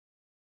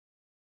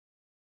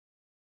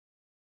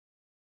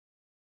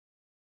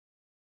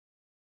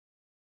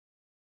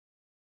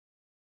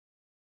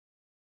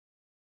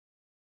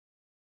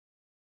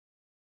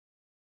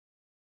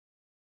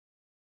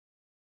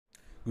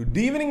Good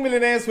evening,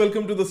 millionaires.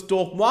 Welcome to the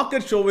stock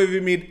market show where we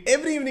meet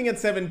every evening at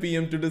 7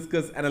 p.m. to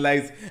discuss,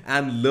 analyze,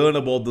 and learn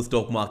about the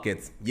stock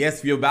markets.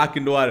 Yes, we are back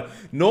into our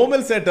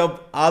normal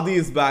setup. Adi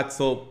is back,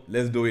 so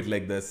let's do it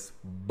like this.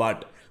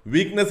 But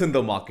weakness in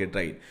the market,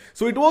 right?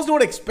 So it was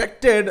not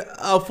expected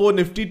for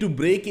Nifty to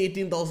break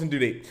 18,000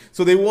 today.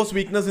 So there was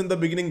weakness in the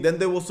beginning. Then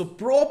there was a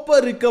proper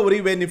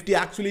recovery where Nifty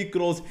actually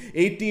crossed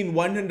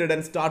 18,100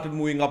 and started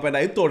moving up. And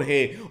I thought,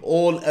 hey,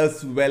 all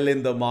is well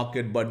in the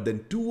market. But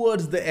then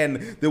towards the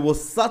end, there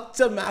was such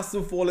a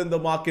massive fall in the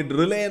market.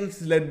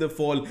 Reliance led the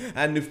fall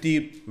and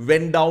Nifty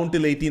went down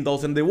till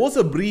 18,000. There was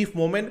a brief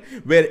moment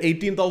where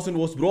 18,000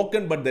 was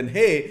broken. But then,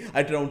 hey,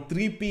 at around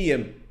 3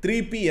 p.m.,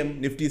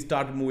 Nifty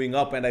started moving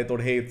up and I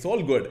thought, hey, it's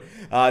all good.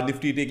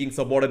 Nifty taking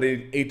support at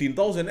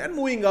 18,000 and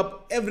moving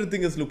up,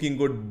 everything is looking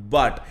good.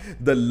 But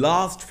the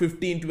last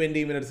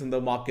 15-20 minutes in the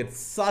market,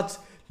 such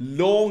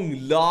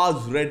long,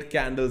 large red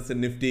candles in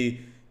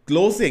Nifty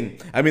closing.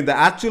 I mean, the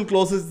actual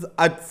close is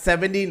at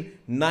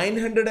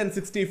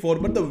 17,964,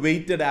 but the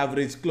weighted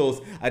average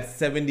close at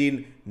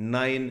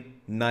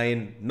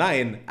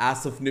 17,999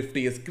 as of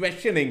Nifty is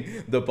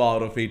questioning the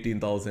power of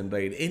 18,000,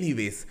 right?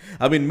 Anyways,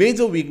 I mean,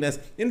 major weakness.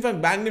 In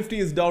fact, Bank Nifty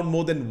is down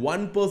more than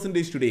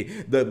 1% today.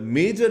 The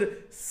major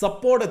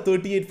support at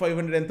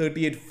 38,500 and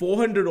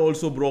 38,400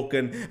 also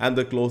broken and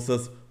the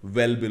closes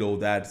well below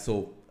that.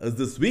 So is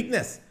this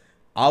weakness?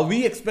 Are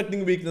we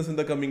expecting weakness in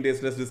the coming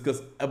days? Let's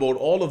discuss about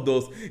all of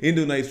those in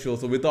tonight's show.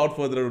 So without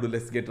further ado,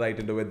 let's get right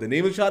into it. The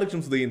name is Sharik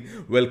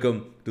Shamsuddin.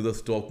 Welcome to the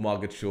Stock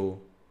Market Show.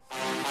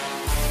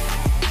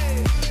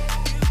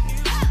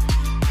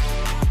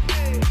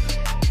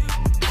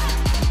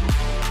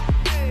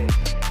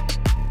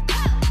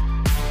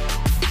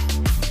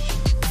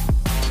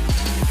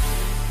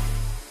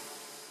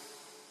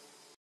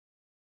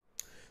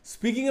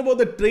 Speaking about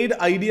the trade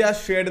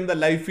ideas shared in the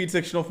live feed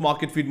section of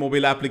Market Feed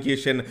mobile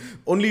application,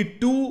 only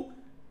 2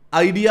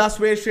 ideas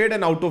were shared,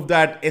 and out of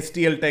that,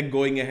 STL Tech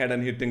going ahead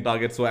and hitting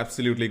targets. So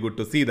absolutely good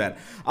to see that.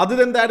 Other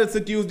than that, it's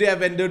a Tuesday.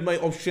 I've ended my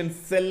option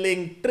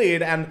selling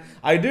trade, and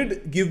I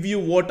did give you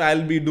what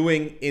I'll be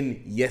doing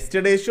in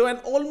yesterday's show, and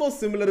almost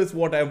similar is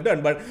what I've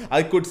done. But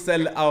I could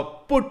sell a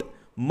put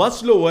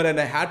much lower, and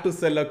I had to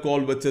sell a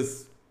call, which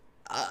is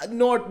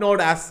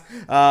not as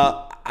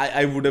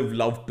I would have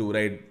loved to,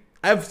 right?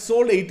 I've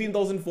sold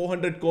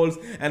 18,400 calls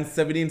and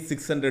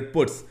 17,600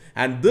 puts,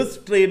 and this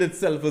trade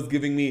itself is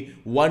giving me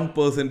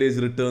 1%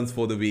 returns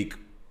for the week.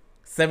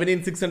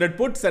 17,600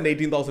 puts and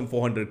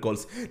 18,400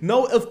 calls.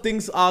 Now, if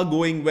things are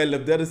going well,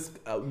 if there is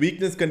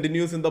weakness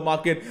continues in the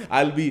market,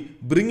 I'll be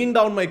bringing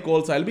down my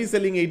calls. I'll be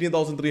selling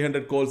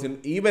 18,300 calls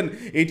and even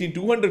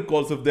 18,200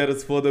 calls if there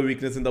is further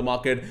weakness in the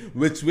market,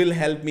 which will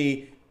help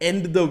me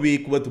end the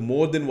week with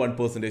more than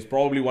 1%,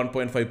 probably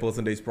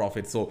 1.5%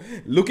 profit. So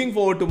looking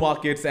forward to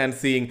markets and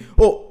seeing,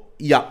 oh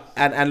yeah,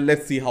 and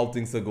let's see how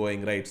things are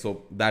going, right?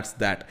 So that's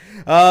that.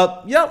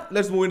 Yeah,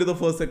 let's move into the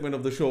first segment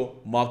of the show,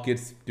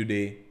 markets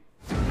today.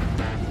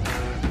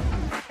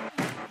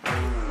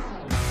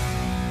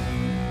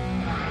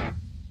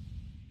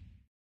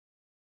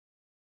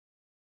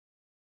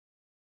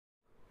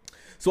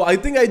 So I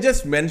think I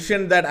just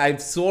mentioned that I've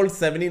sold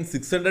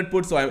 17,600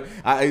 puts. So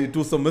it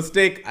was a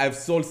mistake. I've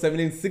sold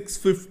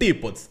 17,650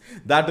 puts.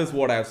 That is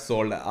what I've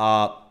sold.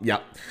 Yeah.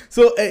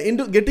 So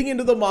getting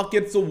into the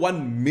market. So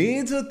one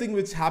major thing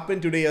which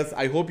happened today is,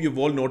 I hope you've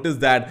all noticed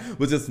that,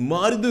 which is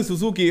Maruti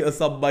Suzuki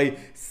is up by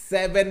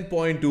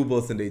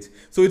 7.2%.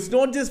 So it's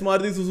not just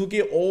Maruti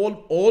Suzuki.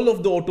 All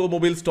of the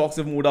automobile stocks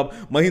have moved up.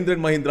 Mahindra &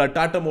 Mahindra,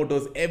 Tata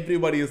Motors,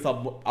 everybody is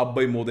up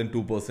by more than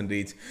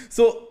 2%.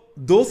 So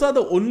those are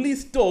the only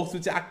stocks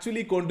which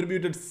actually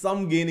contributed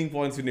some gaining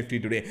points to Nifty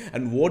today.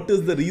 And what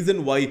is the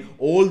reason why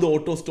all the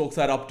auto stocks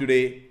are up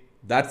today?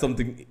 That's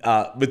something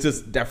which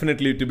is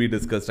definitely to be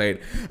discussed,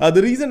 right?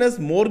 The reason is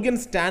Morgan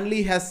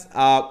Stanley has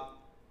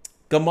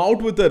come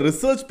out with a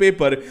research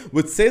paper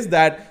which says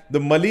that the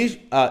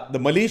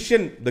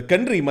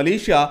country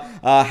Malaysia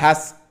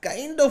has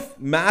kind of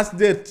matched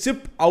their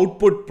chip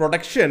output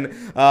production,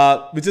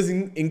 which is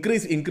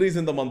increase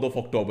in the month of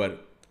October,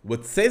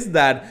 which says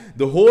that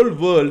the whole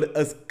world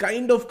is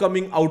kind of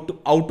coming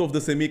out of the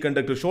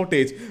semiconductor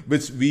shortage,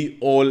 which we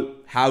all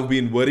have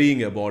been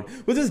worrying about,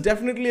 which is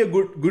definitely a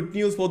good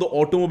news for the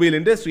automobile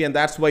industry. And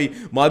that's why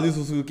Maruti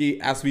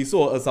Suzuki, as we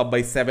saw, is up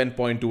by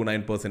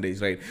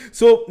 7.29%, right?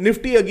 So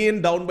Nifty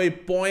again down by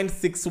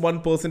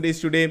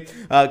 0.61% today,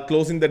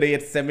 closing the day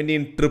at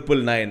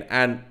 17,999,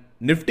 and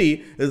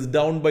Nifty is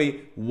down by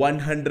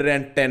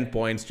 110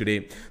 points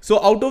today. So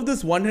out of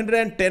this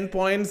 110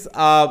 points,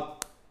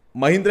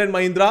 Mahindra &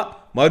 Mahindra,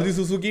 Maruti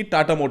Suzuki,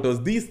 Tata Motors,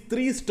 these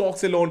 3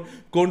 stocks alone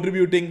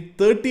contributing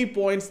 30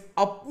 points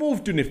up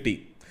move to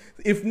Nifty.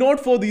 If not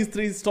for these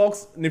 3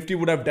 stocks, Nifty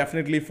would have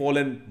definitely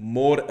fallen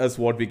more, as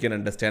what we can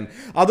understand.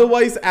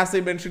 Otherwise, as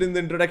I mentioned in the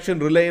introduction,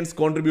 Reliance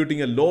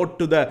contributing a lot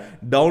to the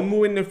down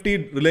move in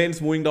Nifty. Reliance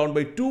moving down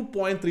by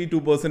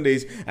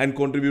 2.32% and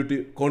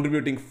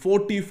contributing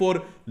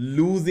 44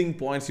 losing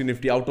points to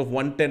Nifty. Out of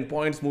 110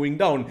 points moving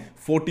down,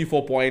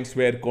 44 points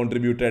were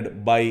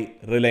contributed by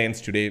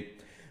Reliance today.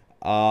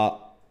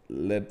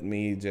 let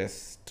me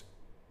just,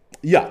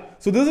 yeah.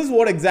 So this is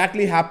what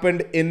exactly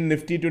happened in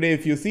Nifty today.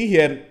 If you see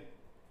here,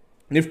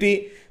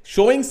 Nifty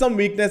showing some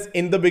weakness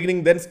in the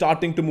beginning, then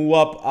starting to move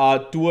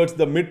up towards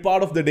the mid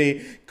part of the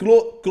day,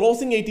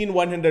 closing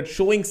 18,100,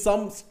 showing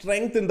some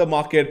strength in the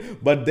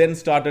market, but then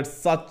started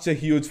such a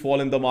huge fall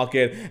in the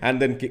market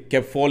and then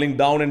kept falling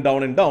down and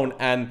down and down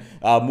and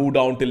moved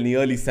down till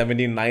nearly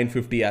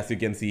 17,950, as you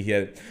can see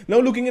here. Now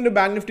looking into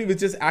Bank Nifty,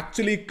 which is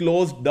actually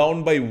closed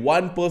down by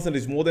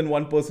 1%, more than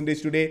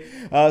 1% today.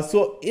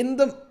 So in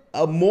the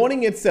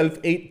morning itself,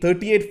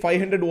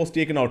 38,500 was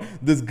taken out.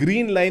 This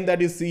green line that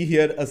you see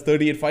here as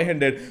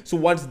 38,500. So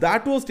once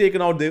that was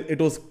taken out,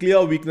 it was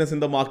clear weakness in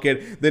the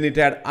market. Then it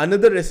had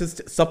another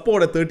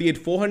support at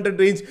 38,400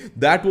 range.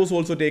 That was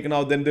also taken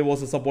out. Then there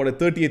was a support at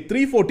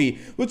 38,340,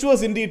 which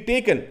was indeed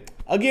taken.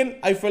 Again,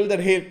 I felt that,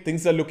 hey,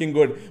 things are looking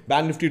good.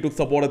 Bank Nifty took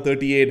support at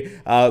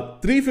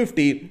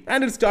 38,350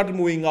 and it started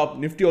moving up.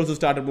 Nifty also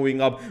started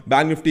moving up.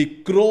 Bank Nifty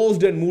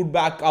crossed and moved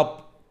back up.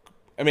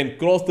 I mean,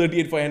 crossed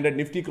 38,500,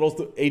 Nifty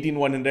crossed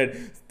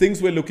 18,100.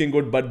 Things were looking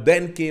good, but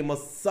then came a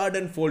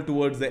sudden fall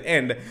towards the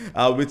end,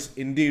 which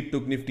indeed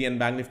took Nifty and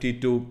Bank Nifty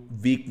to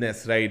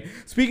weakness, right?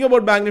 Speaking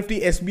about Bank Nifty,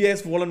 SBI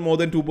has fallen more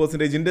than 2%,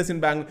 IndusInd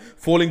Bank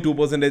falling 2%,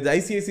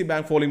 ICICI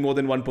Bank falling more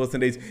than 1%,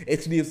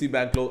 HDFC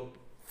Bank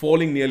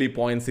falling nearly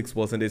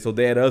 0.6%. So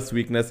there is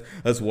weakness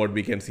as what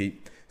we can see.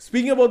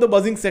 Speaking about the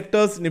buzzing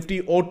sectors,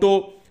 Nifty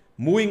Auto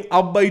moving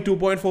up by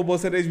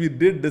 2.4%. We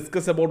did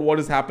discuss about what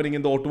is happening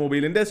in the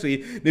automobile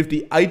industry.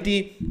 Nifty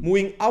IT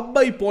moving up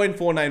by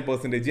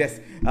 0.49%. Yes,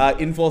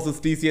 Infosys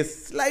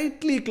TCS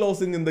slightly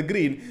closing in the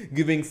green,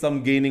 giving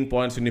some gaining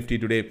points to Nifty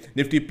today.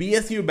 Nifty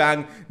PSU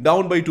Bank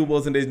down by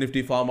 2%.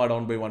 Nifty Pharma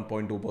down by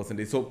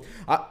 1.2%. So,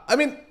 I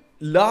mean,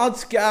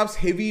 large caps,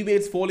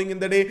 heavyweights falling in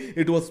the day.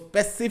 It was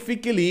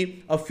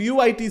specifically a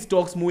few IT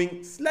stocks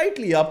moving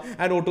slightly up,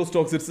 and auto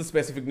stocks, it's a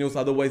specific news.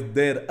 Otherwise,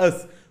 there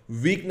is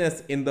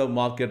weakness in the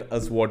market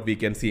as what we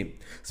can see.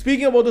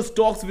 Speaking about the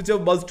stocks which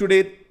have buzzed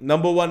today,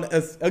 number one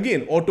is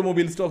again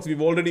automobile stocks.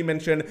 We've already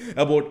mentioned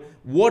about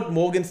what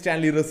Morgan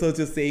Stanley research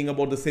is saying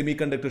about the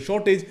semiconductor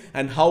shortage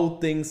and how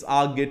things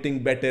are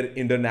getting better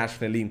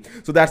internationally.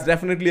 So that's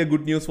definitely a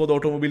good news for the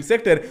automobile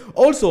sector.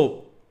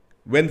 Also,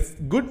 when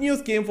good news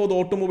came for the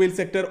automobile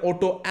sector,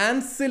 auto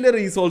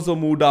ancillaries also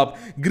moved up.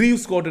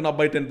 Greaves Cotton up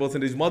by 10%,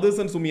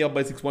 Motherson Sumi up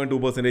by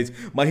 6.2%,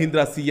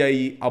 Mahindra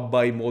CIE up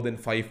by more than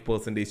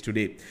 5%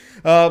 today.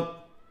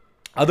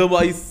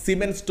 Otherwise,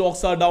 cement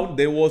stocks are down.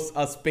 There was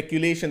a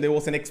speculation, there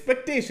was an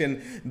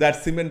expectation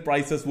that cement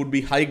prices would be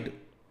hiked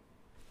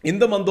in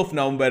the month of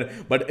November,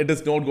 but it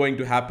is not going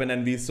to happen,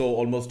 and we saw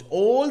almost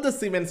all the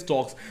cement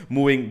stocks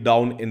moving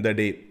down in the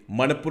day.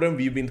 Manappuram,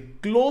 we've been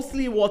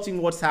closely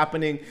watching what's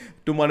happening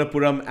to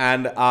Manappuram,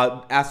 and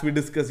as we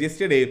discussed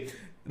yesterday,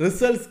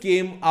 results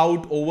came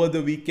out over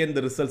the weekend.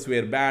 The results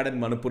were bad, and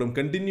Manappuram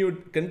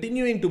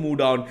continuing to move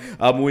down,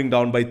 moving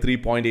down by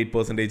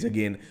 3.8%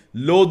 again.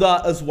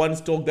 Lodha is one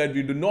stock that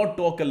we do not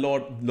talk a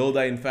lot.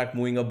 Lodha, in fact,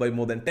 moving up by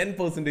more than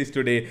 10%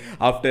 today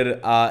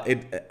after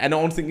it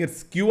announcing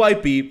its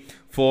QIP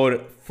for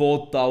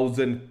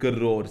 4,000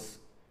 crores.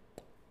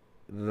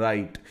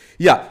 Right.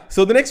 Yeah.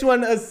 So the next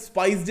one is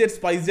SpiceJet.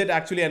 SpiceJet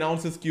actually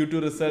announced its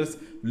Q2 results.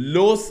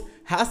 Loss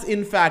has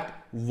in fact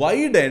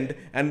widened,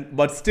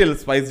 but still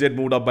SpiceJet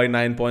moved up by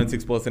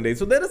 9.6%.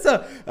 So there is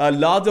a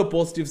larger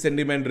positive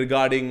sentiment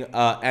regarding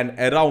and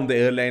around the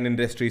airline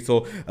industry.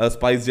 So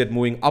SpiceJet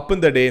moving up in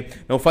the day.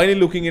 Now finally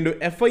looking into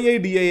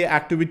FII DIA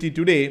activity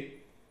today,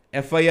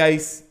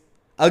 FIIs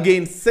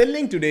again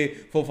selling today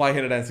for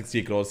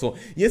 560 crores. So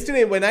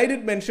yesterday when I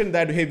did mention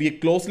that, hey, we're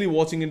closely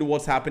watching into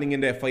what's happening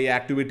in the FII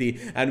activity,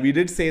 and we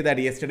did say that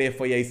yesterday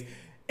FIIs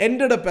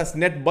ended up as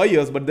net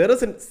buyers, but there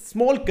is a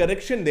small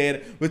correction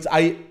there, which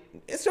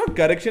it's not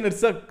correction,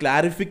 it's a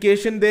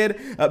clarification there,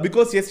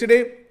 because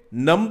yesterday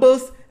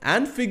numbers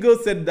and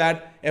figures said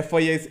that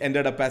FIIs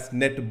ended up as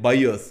net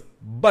buyers.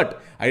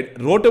 But I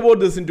wrote about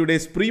this in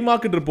today's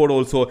pre-market report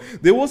also.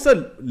 There was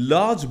a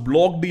large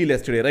block deal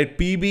yesterday, right?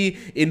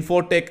 PB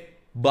Infotech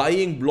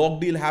buying block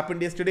deal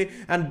happened yesterday,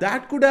 and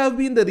that could have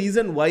been the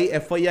reason why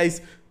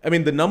FIIs, I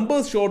mean, the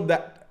numbers showed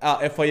that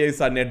FIIs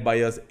are net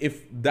buyers.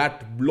 If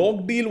that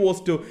block deal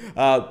was to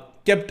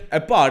kept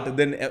apart,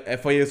 then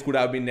FIIs could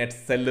have been net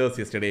sellers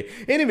yesterday.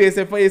 Anyways,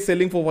 FIIs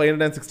selling for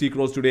 560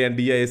 crores today, and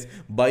DIS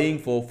buying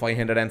for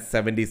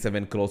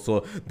 577 crores.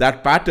 So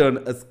that pattern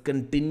is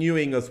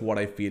continuing as what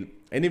I feel.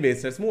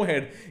 Anyways, let's move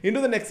ahead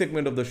into the next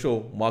segment of the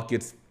show,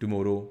 Markets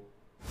Tomorrow.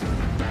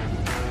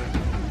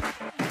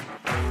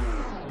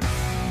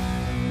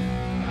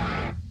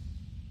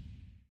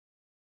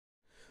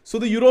 So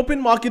the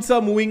European markets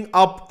are moving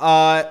up.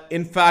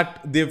 In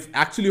fact, they've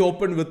actually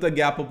opened with a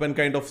gap up and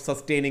kind of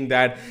sustaining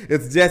that.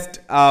 It's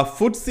just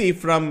FTSE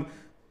from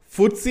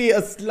FTSE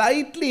is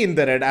slightly in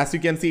the red. As you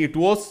can see, it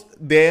was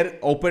there,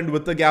 opened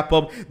with a gap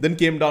up, then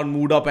came down,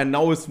 moved up, and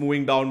now it's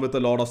moving down with a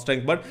lot of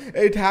strength. But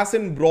it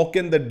hasn't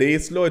broken the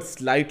day's low. It's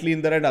slightly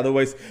in the red.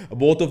 Otherwise,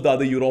 both of the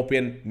other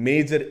European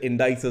major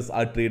indices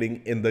are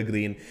trading in the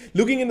green.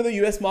 Looking into the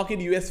US market,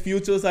 US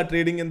futures are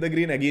trading in the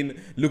green. Again,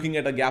 looking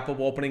at a gap up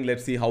opening.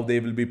 Let's see how they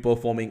will be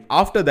performing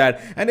after that.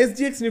 And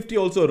SGX Nifty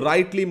also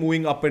rightly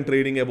moving up and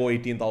trading above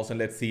 18,000.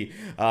 Let's see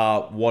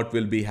what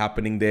will be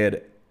happening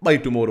there by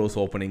tomorrow's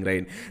opening,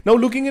 right? Now,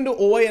 looking into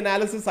OI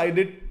analysis, I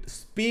did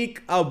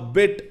speak a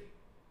bit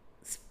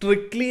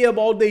strictly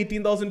about the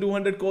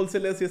 18,200 call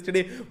sellers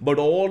yesterday, but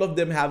all of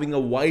them having a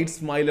wide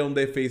smile on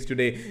their face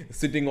today,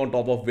 sitting on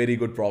top of very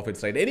good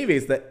profits, right?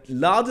 Anyways, the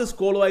largest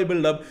call OI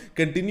build-up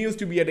continues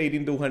to be at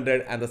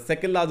 18,200, and the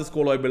second largest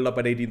call OI build-up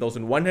at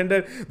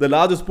 18,100. The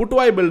largest put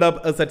OI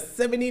build-up is at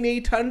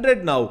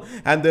 17,800 now,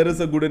 and there is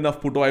a good enough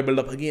put OI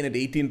build-up again at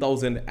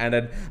 18,000 and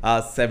at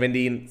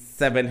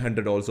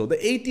 17,700 also.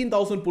 The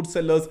 18,000 put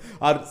sellers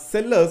are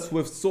sellers who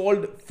have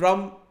sold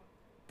from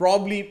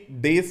probably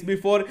days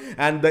before,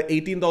 and the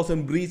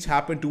 18,000 breach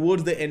happened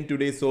towards the end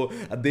today, so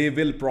they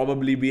will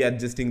probably be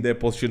adjusting their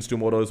positions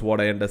tomorrow is what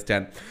I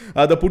understand.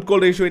 The put call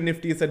ratio in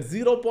Nifty is at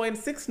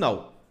 0.6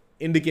 now,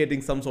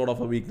 indicating some sort of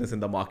a weakness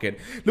in the market.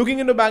 Looking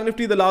into Bank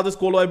Nifty, the largest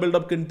call OI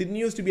build-up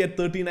continues to be at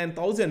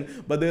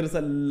 39,000, but there is a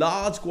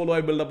large call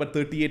OI build-up at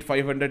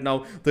 38,500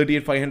 now.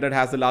 38,500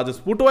 has the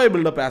largest put OI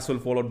build-up as well,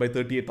 followed by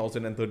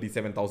 38,000 and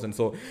 37,000.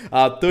 So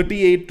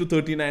 38 to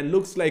 39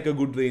 looks like a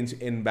good range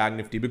in Bank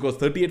Nifty, because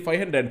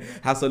 38,500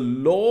 has a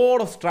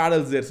lot of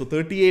straddles there. So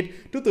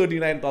 38 to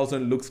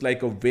 39,000 looks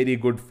like a very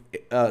good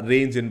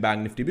range in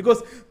Bank Nifty,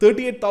 because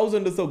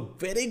 38,000 is a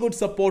very good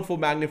support for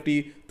Bank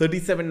Nifty.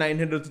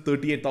 37,900 to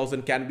 38,000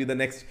 can be the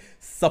next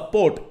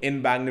support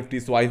in Bank Nifty.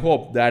 So I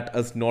hope that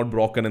is not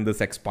broken in this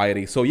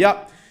expiry. So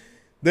yeah,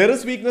 there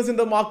is weakness in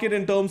the market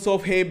in terms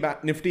of, hey,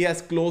 Nifty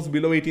has closed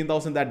below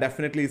 18,000. That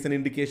definitely is an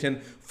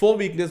indication for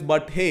weakness.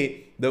 But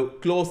hey, the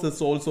close is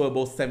also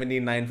above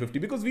 17,950,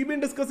 because we've been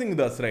discussing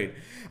this, right?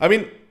 I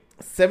mean,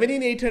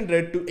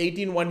 17,800 to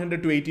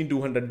 18,100 to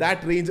 18,200,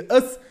 that range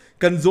is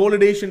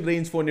consolidation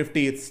range for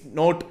Nifty. It's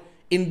not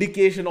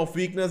indication of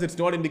weakness, it's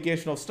not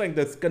indication of strength.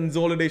 It's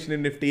consolidation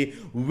in Nifty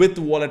with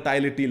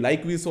volatility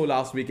like we saw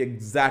last week.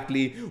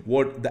 Exactly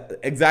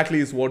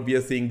is what we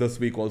are seeing this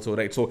week also,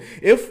 right? So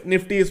if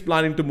Nifty is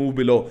planning to move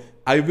below,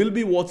 I will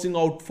be watching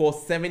out for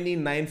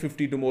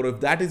 17,950 tomorrow. If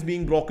that is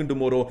being broken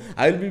tomorrow,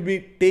 I will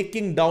be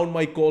taking down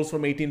my calls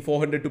from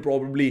 18,400 to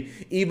probably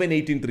even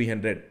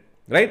 18,300.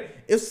 Right?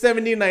 If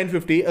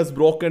 17,950 is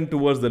broken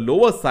towards the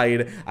lower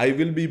side, I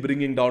will be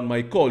bringing down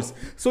my calls.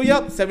 So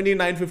yeah,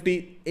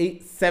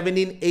 17,950,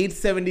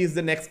 17,870 is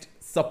the next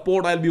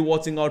support I'll be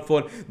watching out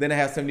for. Then I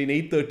have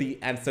 17,830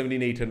 and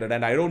 17,800,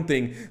 and I don't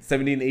think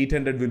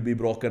 17,800 will be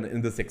broken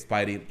in this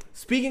expiry.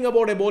 Speaking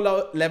about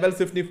above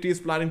levels, if Nifty is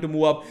planning to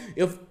move up,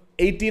 if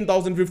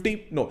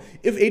 18,050, no,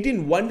 if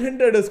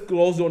 18,100 is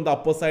closed on the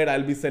upper side,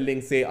 I'll be selling,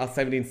 say, a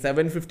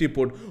 17,750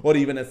 put or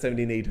even a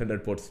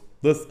 17,800 puts.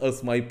 This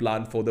is my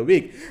plan for the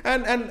week,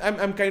 and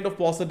I'm kind of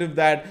positive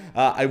that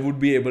I would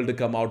be able to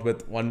come out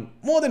with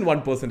more than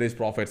 1%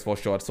 profits for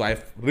sure. So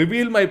I've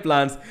revealed my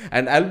plans,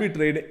 and I'll be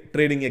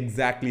trading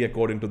exactly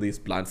according to these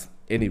plans.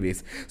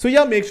 Anyways, so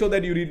yeah, make sure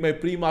that you read my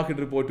pre-market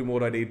report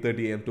tomorrow at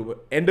 8:30 a.m. to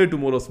enter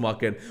tomorrow's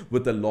market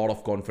with a lot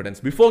of confidence.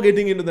 Before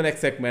getting into the next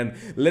segment,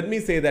 let me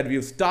say that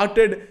we've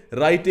started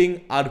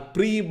writing our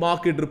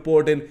pre-market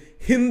report in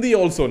Hindi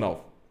also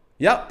now.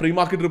 Yeah,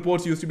 pre-market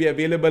reports used to be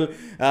available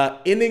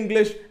in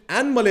English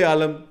and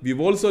Malayalam. We've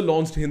also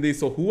launched Hindi.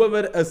 So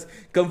whoever is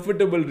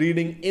comfortable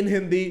reading in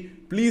Hindi,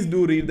 please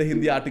do read the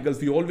Hindi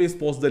articles. We always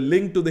post the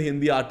link to the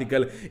Hindi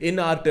article in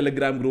our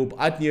Telegram group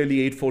at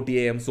nearly 8:40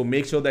 a.m. So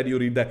make sure that you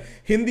read the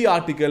Hindi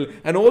article.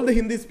 And all the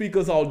Hindi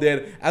speakers out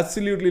there,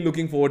 absolutely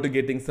looking forward to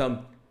getting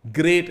some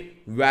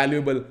great,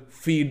 valuable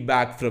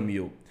feedback from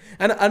you.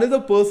 And another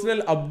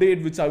personal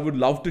update which I would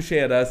love to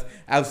share is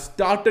I've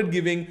started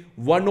giving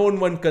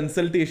one-on-one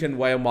consultation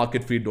via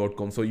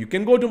marketfeed.com. So you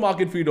can go to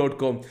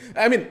marketfeed.com.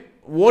 I mean,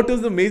 what is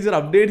the major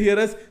update here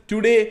is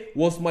today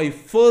was my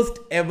first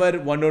ever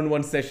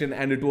one-on-one session,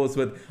 and it was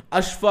with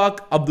Ashfaq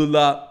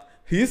Abdullah.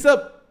 He's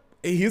a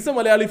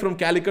Malayali from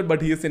Calicut,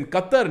 but he is in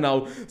Qatar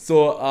now. So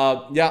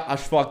yeah,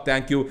 Ashfaq,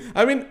 thank you.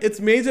 I mean, it's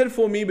major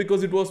for me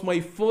because it was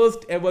my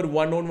first ever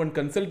one-on-one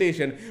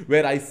consultation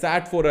where I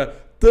sat for a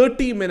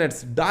 30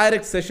 minutes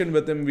direct session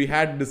with him. We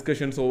had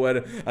discussions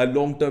over a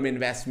long-term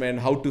investment,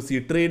 how to see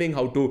trading,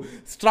 how to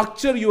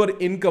structure your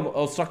income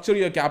or structure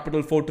your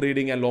capital for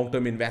trading and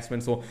long-term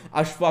investment. So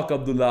Ashfaq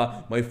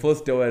Abdullah, my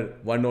first ever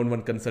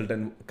one-on-one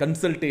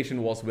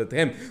consultation was with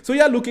him. So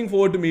yeah, looking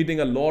forward to meeting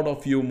a lot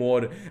of you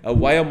more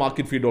via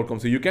marketfeed.com.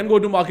 So you can go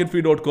to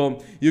marketfeed.com.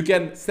 You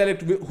can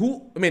select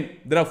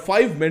there are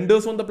 5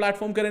 vendors on the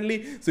platform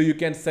currently. So you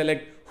can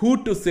select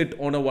who to sit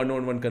on a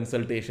one-on-one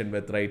consultation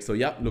with, right? So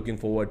yeah, looking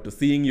forward to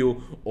seeing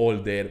you all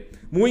there.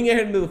 Moving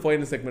ahead into the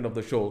final segment of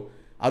the show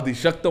are the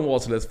Shaktam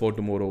watch lists for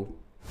tomorrow.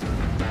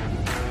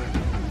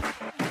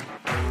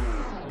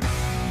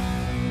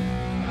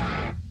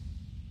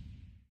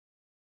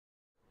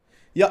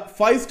 Yeah,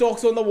 5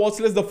 stocks on the watch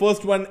list. The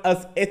first one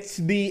is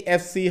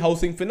HDFC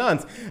Housing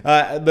Finance.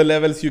 The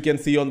levels you can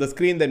see on the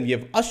screen. Then we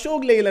have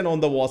Ashok Leyland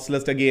on the watch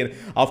list again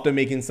after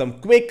making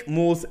some quick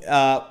moves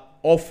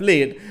of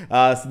late.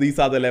 So these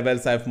are the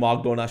levels I've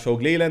marked on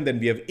Ashok Leyland. Then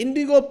we have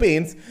Indigo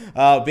Paints,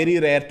 very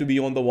rare to be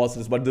on the watch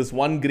list, but this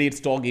one great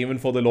stock even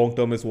for the long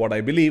term is what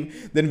I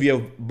believe. Then we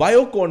have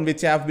Biocon,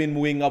 which have been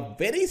moving up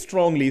very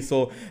strongly,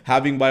 so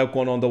having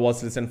Biocon on the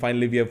watch list. And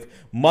finally we have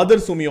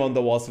Motherson on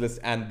the watch list,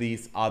 and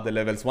these are the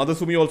levels.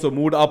 Motherson also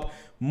moved up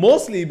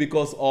mostly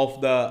because of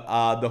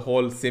the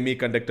whole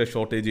semiconductor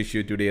shortage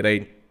issue today,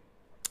 right?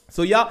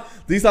 So yeah,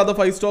 these are the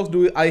 5 stocks.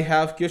 Do I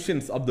have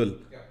questions, Abdul?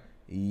 Yeah.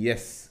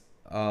 Yes.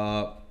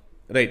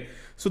 Right.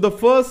 So the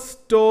first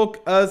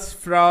stock is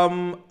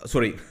from,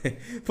 sorry,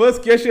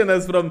 first question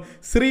is from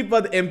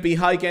Sripad MP.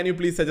 Hi, can you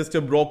please suggest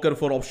a broker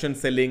for option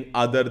selling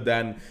other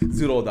than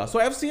Zerodha? So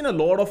I've seen a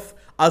lot of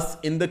us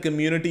in the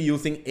community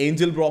using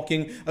angel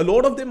broking. A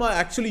lot of them are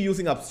actually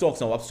using Upstocks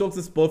now. Upstocks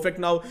is perfect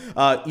now,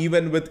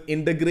 even with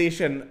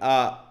integration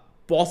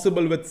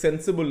possible with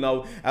Sensible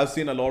now. I've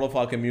seen a lot of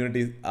our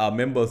community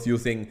members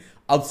using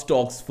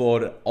Upstocks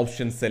for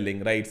option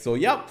selling, right? So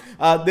yeah,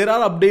 there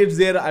are updates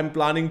there. I'm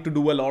planning to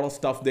do a lot of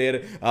stuff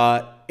there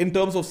in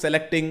terms of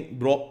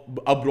selecting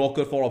a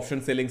broker for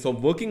option selling. So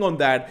I'm working on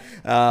that.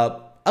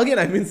 Again,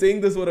 I've been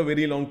saying this for a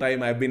very long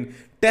time. I've been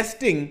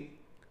testing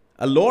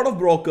a lot of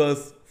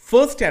brokers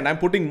firsthand. I'm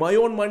putting my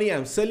own money.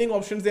 I'm selling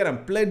options there.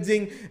 I'm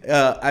pledging.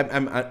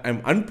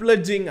 I'm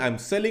unpledging. I'm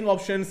selling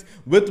options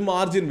with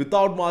margin,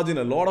 without margin,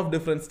 a lot of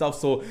different stuff.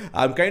 So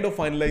I'm kind of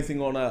finalizing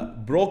on a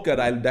broker.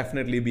 I'll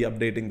definitely be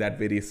updating that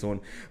very soon.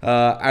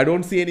 I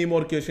don't see any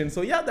more questions.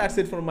 So yeah, that's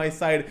it from my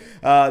side.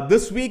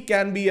 This week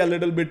can be a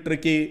little bit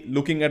tricky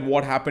looking at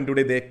what happened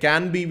today. There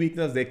can be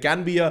weakness. There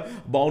can be a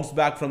bounce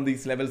back from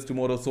these levels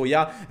tomorrow. So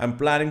yeah, I'm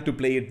planning to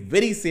play it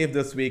very safe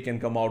this week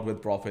and come out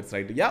with profits,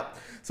 right? Yeah.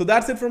 So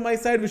that's it from my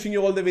side. Wishing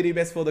you all the very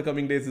best for the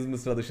coming days. This is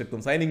Mr.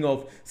 Adishaktam signing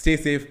off. Stay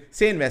safe,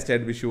 stay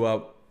invested. Wish you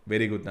a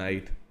very good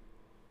night.